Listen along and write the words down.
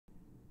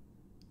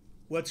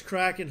What's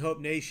crackin', Hope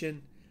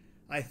Nation?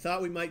 I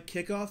thought we might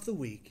kick off the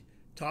week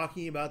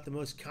talking about the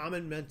most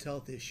common mental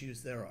health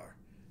issues there are: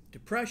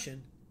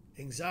 depression,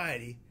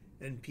 anxiety,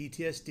 and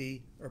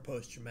PTSD, or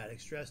post-traumatic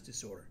stress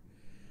disorder.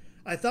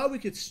 I thought we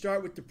could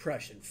start with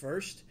depression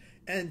first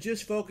and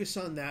just focus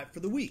on that for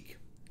the week.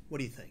 What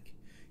do you think?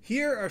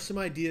 Here are some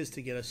ideas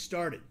to get us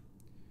started.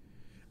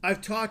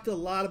 I've talked a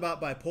lot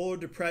about bipolar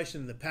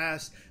depression in the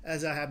past,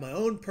 as I have my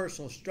own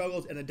personal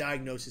struggles and a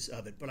diagnosis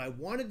of it, but I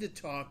wanted to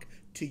talk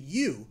to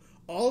you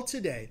all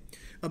today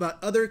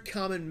about other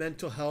common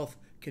mental health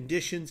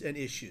conditions and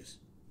issues.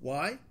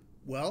 Why?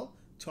 Well,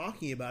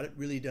 talking about it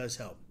really does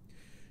help.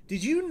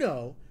 Did you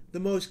know the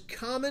most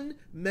common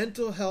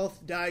mental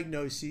health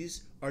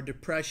diagnoses are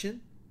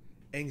depression,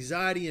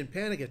 anxiety and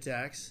panic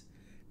attacks,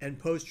 and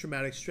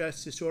post-traumatic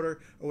stress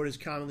disorder, or what is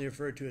commonly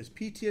referred to as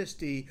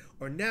PTSD,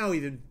 or now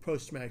even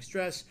post-traumatic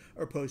stress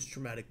or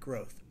post-traumatic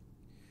growth?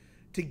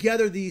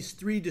 Together, these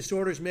three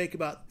disorders make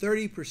about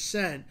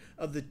 30%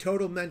 of the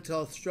total mental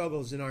health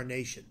struggles in our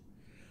nation.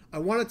 I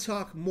want to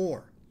talk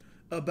more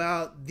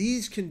about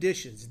these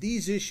conditions,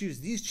 these issues,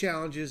 these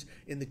challenges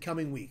in the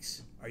coming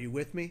weeks. Are you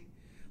with me?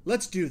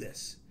 Let's do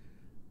this.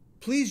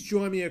 Please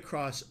join me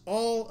across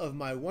all of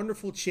my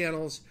wonderful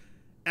channels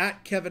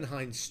at Kevin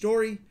Hines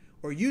Story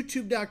or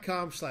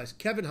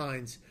youtube.com/Kevin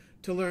Hines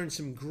to learn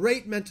some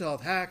great mental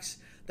health hacks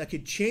that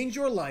could change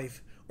your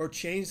life or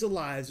change the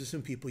lives of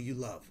some people you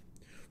love.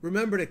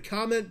 Remember to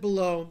comment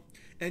below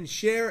and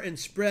share and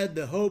spread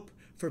the hope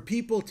for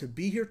people to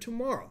be here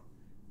tomorrow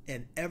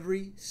and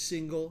every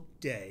single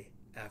day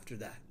after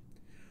that.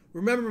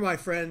 Remember, my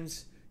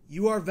friends,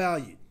 you are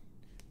valued,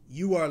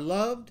 you are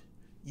loved,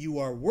 you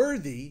are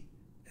worthy,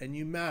 and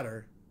you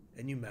matter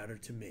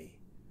to me.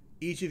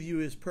 Each of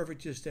you is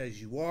perfect just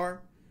as you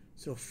are,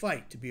 so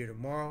fight to be here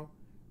tomorrow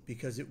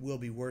because it will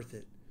be worth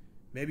it.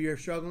 Maybe you're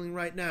struggling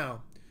right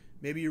now,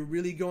 maybe you're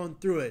really going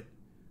through it,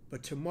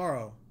 but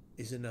tomorrow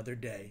is another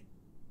day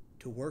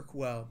to work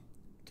well,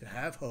 to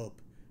have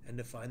hope, and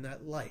to find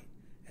that light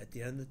at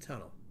the end of the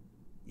tunnel.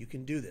 You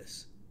can do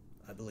this.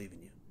 I believe in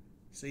you.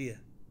 See ya.